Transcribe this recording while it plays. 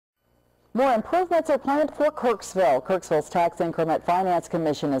More improvements are planned for Kirksville. Kirksville's Tax Increment Finance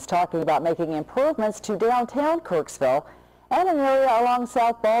Commission is talking about making improvements to downtown Kirksville and an area along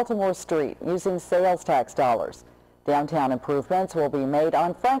South Baltimore Street using sales tax dollars. Downtown improvements will be made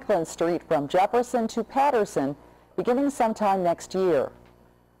on Franklin Street from Jefferson to Patterson beginning sometime next year.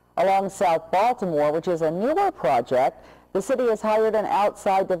 Along South Baltimore, which is a newer project, the city has hired an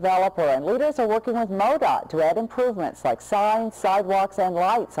outside developer, and leaders are working with MoDOT to add improvements like signs, sidewalks, and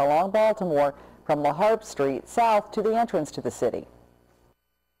lights along Baltimore from La Harpe Street south to the entrance to the city.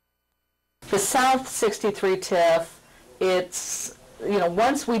 The South 63 TIF, it's,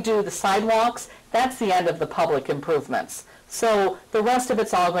 once we do the sidewalks, that's the end of the public improvements. So the rest of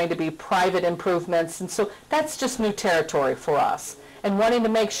it's all going to be private improvements, and so that's just new territory for us. And wanting to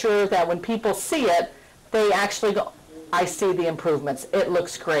make sure that when people see it, they actually go, I see the improvements. It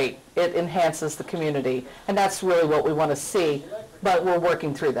looks great. It enhances the community. And that's really what we want to see, but we're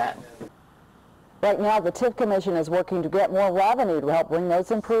working through that. Right now, the TIF Commission is working to get more revenue to help bring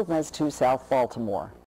those improvements to South Baltimore.